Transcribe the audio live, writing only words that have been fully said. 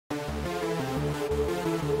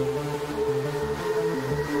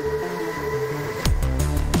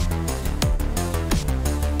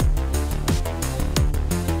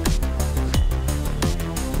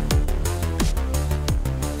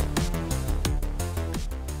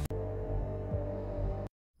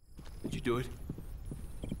Did you do it?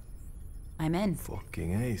 I'm in.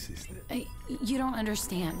 Fucking ace, isn't it? You don't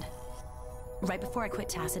understand. Right before I quit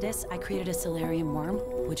Tacitus, I created a Solarium worm,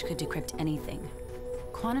 which could decrypt anything.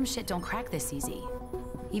 Quantum shit don't crack this easy.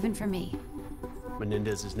 Even for me.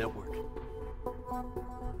 Menendez's network.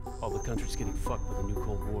 All the countries getting fucked with a new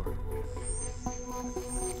Cold War.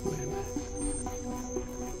 Wait a minute.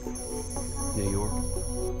 New York,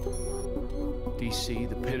 DC,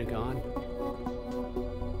 the Pentagon,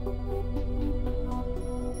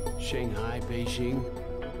 Shanghai, Beijing,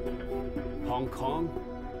 Hong Kong.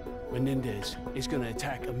 Menendez is gonna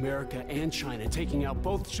attack America and China, taking out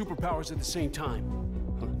both superpowers at the same time.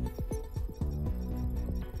 Huh.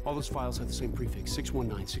 All those files have the same prefix,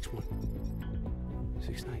 61961.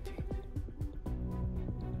 619.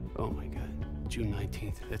 Oh my God, June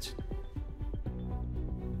 19th. That's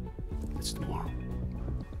tomorrow.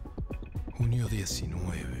 Junio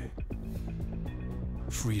 19.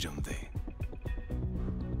 Freedom Day.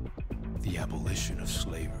 The abolition of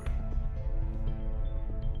slavery.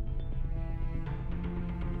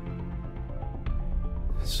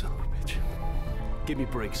 Son of a bitch. Give me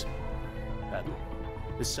breaks. Admiral,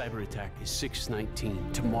 this cyber attack is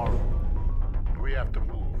 619 tomorrow. We have to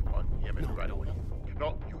move on Yemen right no. away.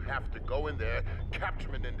 No, you have to go in there, capture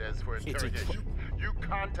Menendez for interrogation. You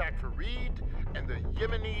contact Fareed and the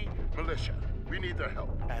Yemeni militia. We need their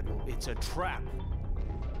help. Admiral, it's a trap.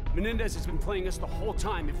 Menendez has been playing us the whole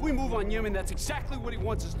time. If we move on Yemen, that's exactly what he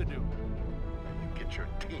wants us to do. And you get your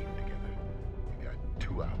team together. You got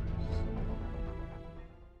 2 hours.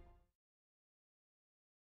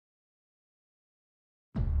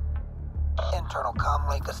 Internal comm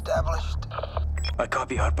link established. I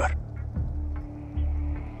copy, Harper.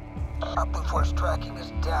 Our Blue Force tracking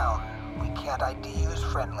is down. We can't ID you as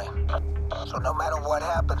friendly. So no matter what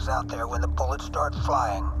happens out there when the bullets start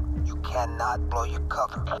flying, you cannot blow your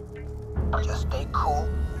cover. Just stay cool.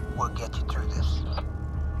 We'll get you through this.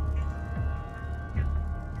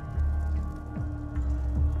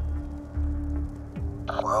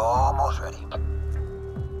 We're almost ready.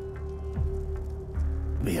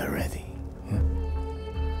 We are ready.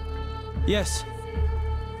 Yes.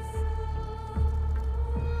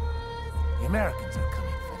 The Americans are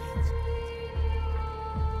coming, Fareed.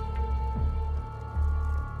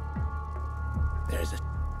 There's a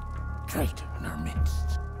traitor in our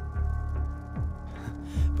midst.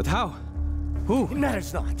 But how? Who? It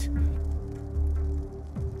matters not.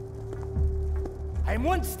 I am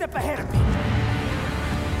one step ahead of you.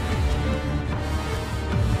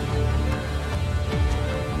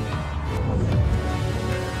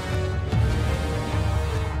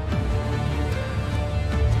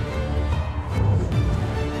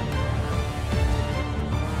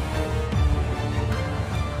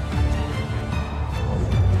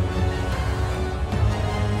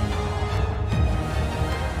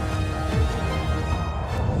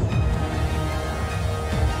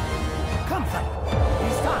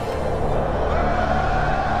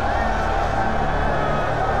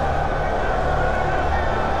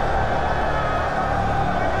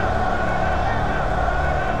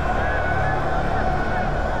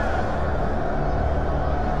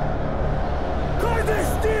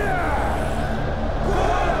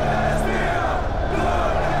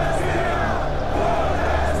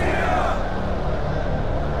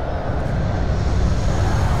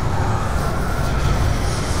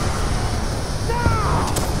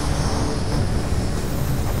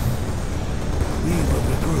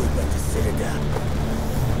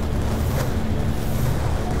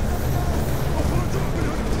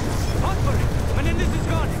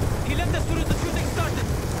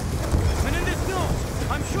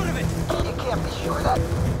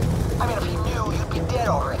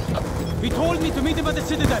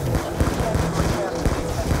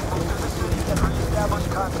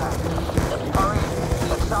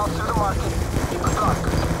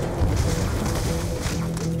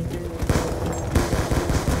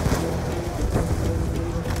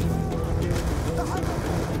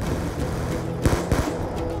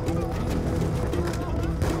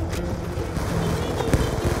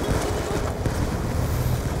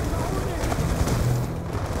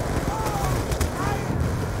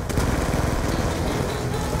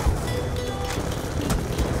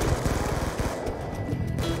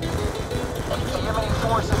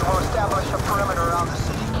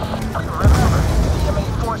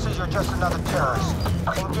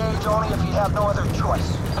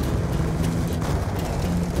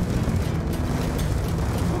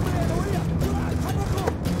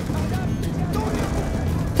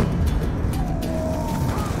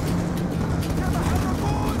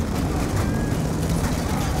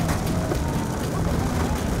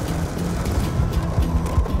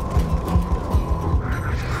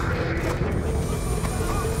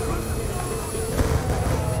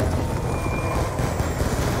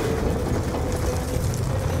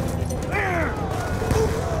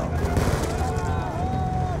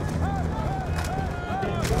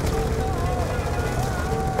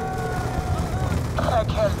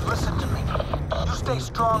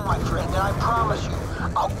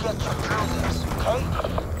 okay?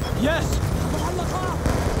 Yes!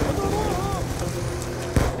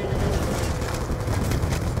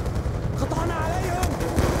 قطعنا عليهم!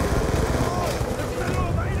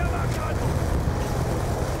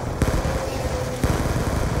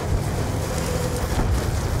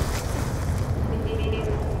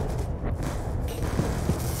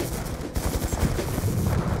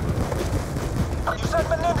 You said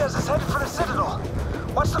Menendez is headed for the Citadel.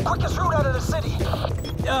 What's the quickest route out of the city?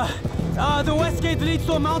 The west gate leads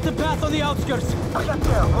to a mountain path on the outskirts. Get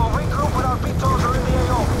there. We'll regroup when our VTOLs are in the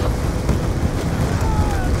AO.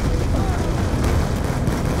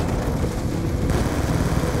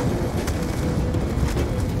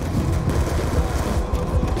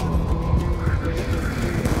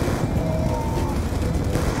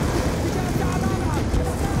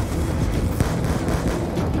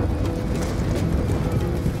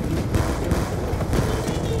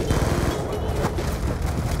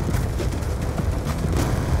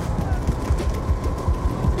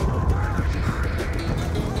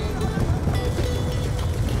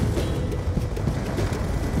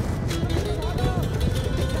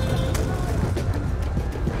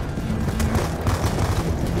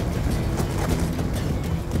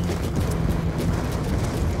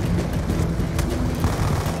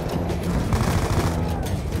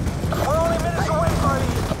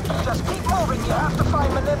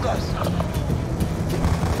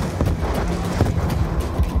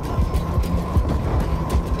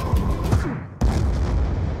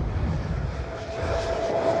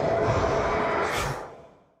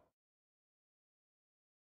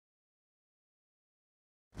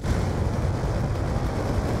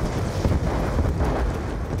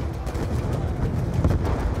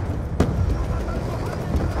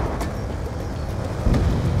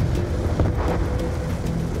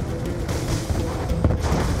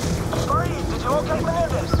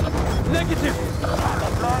 Negative! Damn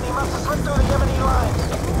it, man. He must have slipped through the Yemeni lines.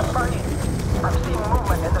 Farid, I'm seeing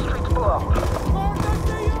movement in the streets below.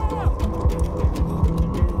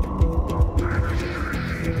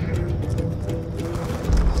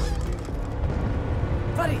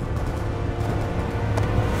 Farid!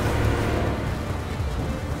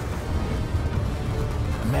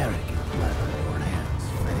 American blood on your hands,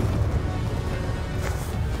 Farid.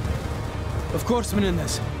 Of course,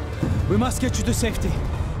 Menendez. We must get you to safety.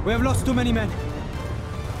 We have lost too many men.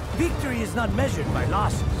 Victory is not measured by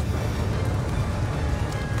losses.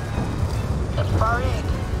 Farid,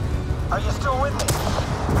 are you still with me?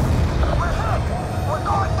 We're hit! We're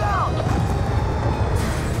going down!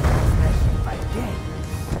 Measured by gain.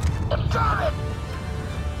 Damn it!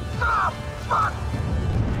 Ah, fuck!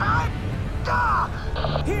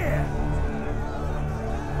 Here!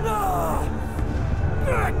 No!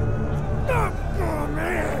 Oh,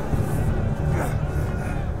 man!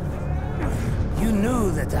 You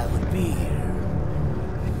knew that I would be here.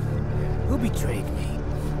 Who betrayed me?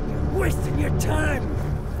 You're wasting your time!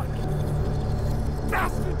 Fucking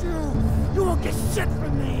bastard you! You won't get shit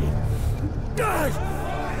from me! God!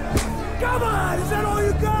 Come on! Is that all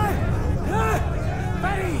you got? Huh?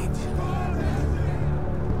 Farid!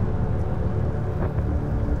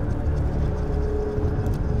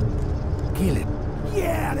 Kill it.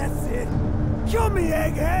 Yeah, that's it! Kill me,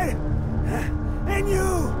 egghead! And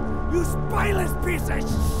you spineless piece of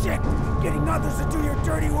shit! Getting others to do your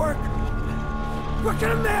dirty work! What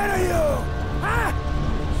kind of man are you? Huh?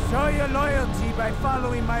 Show your loyalty by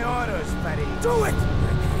following my orders, Farid. Do it!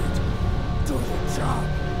 Do your job.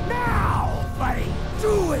 Now, Farid!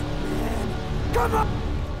 Do it, man! Come on!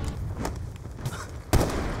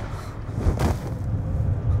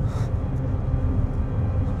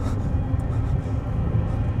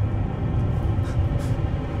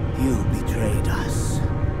 You betrayed us,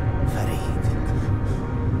 Farid.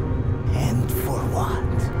 And for what?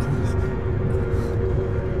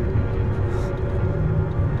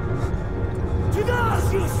 To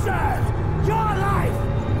those you serve, your life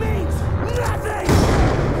means nothing!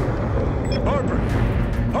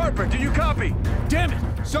 Harper, do you copy? Damn it!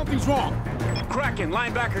 Something's wrong! Kraken,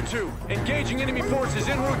 linebacker 2. Engaging enemy forces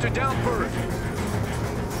en route to down first.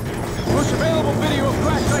 Push available video of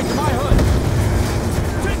crash site to my HUD.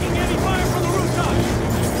 Taking any fire from the rooftop!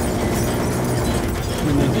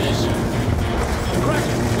 Menendez.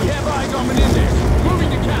 Kraken, we have eyes on Menendez. Moving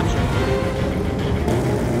to capture.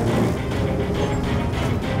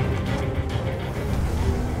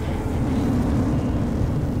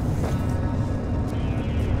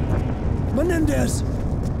 Menendez!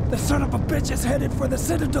 The son of a bitch is headed for the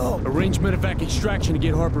Citadel! Arrange medevac extraction to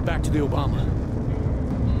get Harper back to the Obama.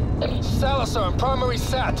 Salazar and Primary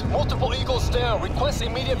SAT. Multiple Eagles down. Request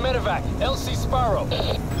immediate medevac. LC Sparrow.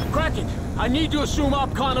 Kraken, I need to assume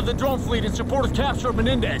OPCON of the drone fleet in support of capture of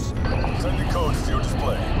Menendez. Sending codes to your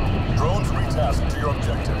display. Drones retasked to your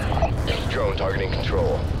objective. Drone targeting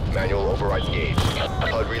control. Manual override engaged.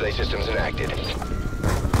 HUD relay systems enacted.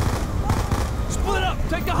 Split up!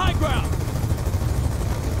 Take the high ground!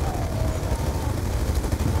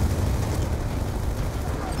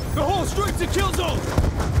 The whole street's a kill zone!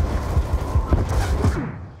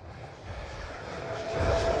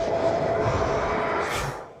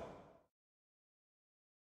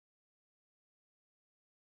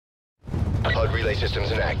 HUD relay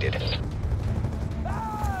systems enacted.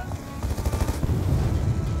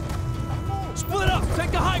 Split up!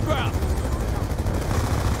 Take the high ground!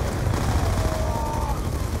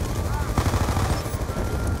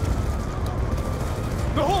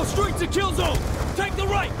 The whole street's a kill zone! Take the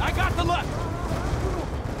right! I got the left!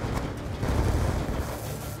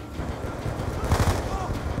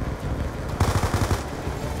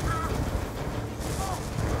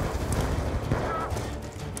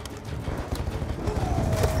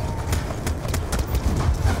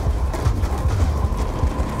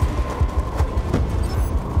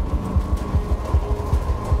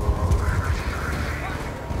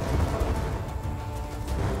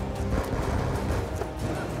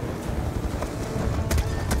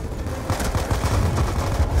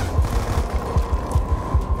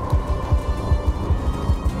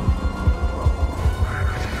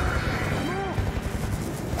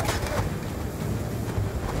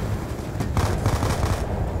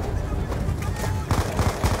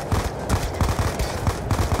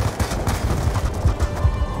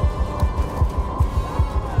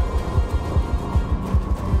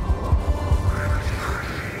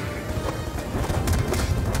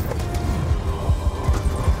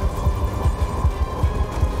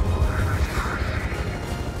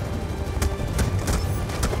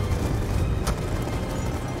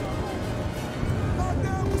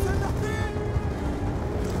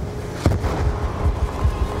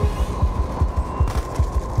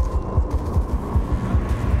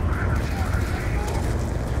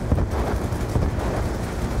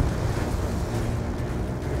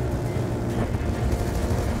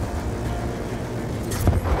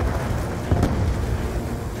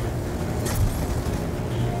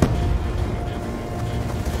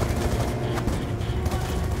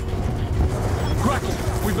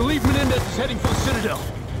 believe Menendez is heading for the Citadel.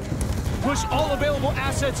 Push all available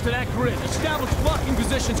assets to that grid. Establish blocking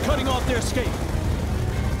positions, cutting off their escape.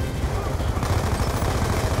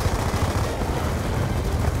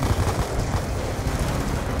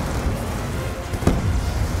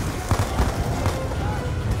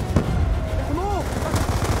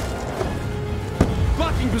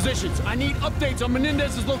 Blocking positions. I need updates on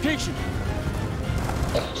Menendez's location.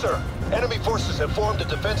 Sir, enemy forces have formed a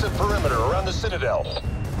defensive perimeter around the Citadel.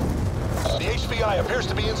 The HVI appears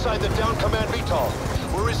to be inside the down command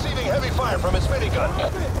VTOL. We're receiving heavy fire from its minigun.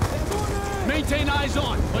 Maintain eyes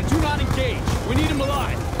on, but do not engage. We need him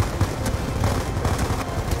alive.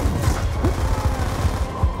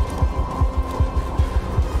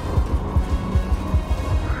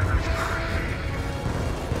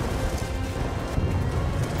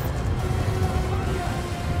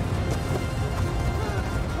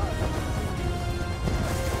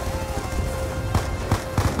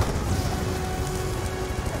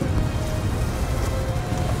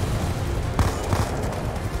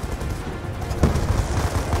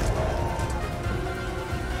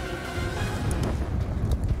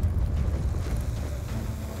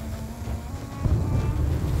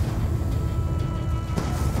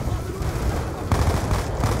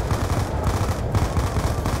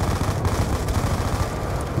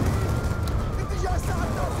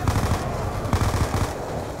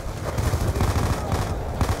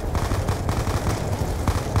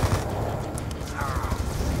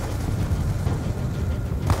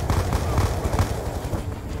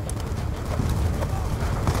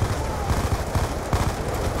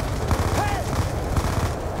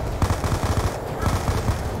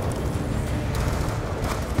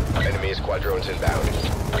 Quadrones inbound.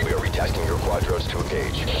 We are retasking your quadrones to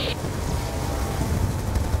engage.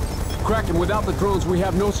 Kraken, without the drones, we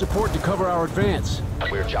have no support to cover our advance.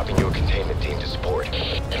 We are chopping you a containment team to support.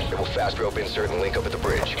 It will fast rope insert and link up at the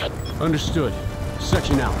bridge. Understood.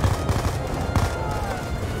 Section out.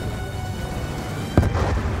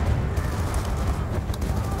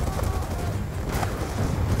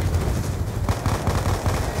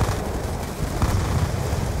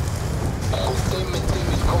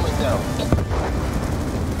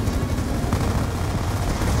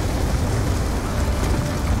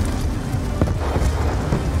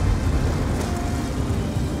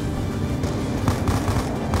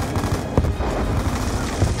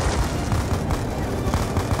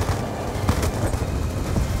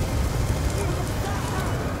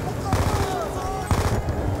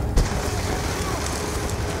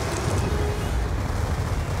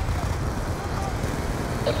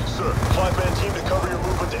 Sir, 5-man team to cover your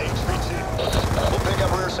movement to HVT. We'll pick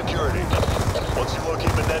up rear security. Once you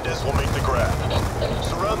locate Menendez, we'll make the grab.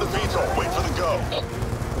 Surround the VTOL, wait for the go.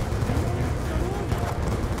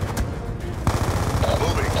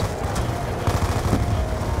 Moving.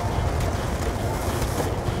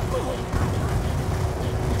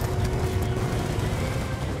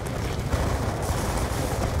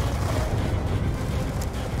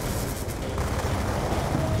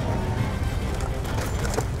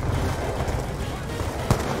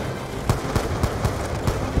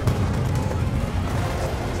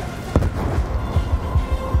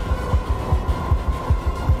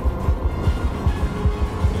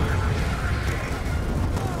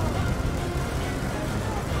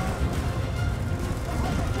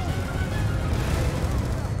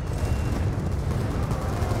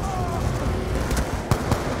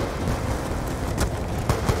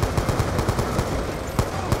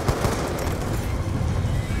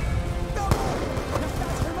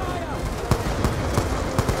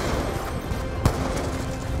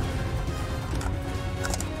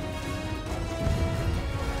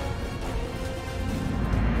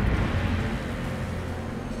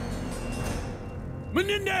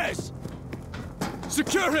 Menendez!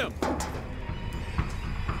 Secure him!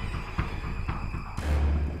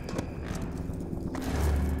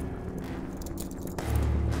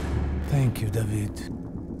 Thank you, David.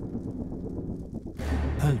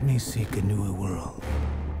 Help me seek a newer world.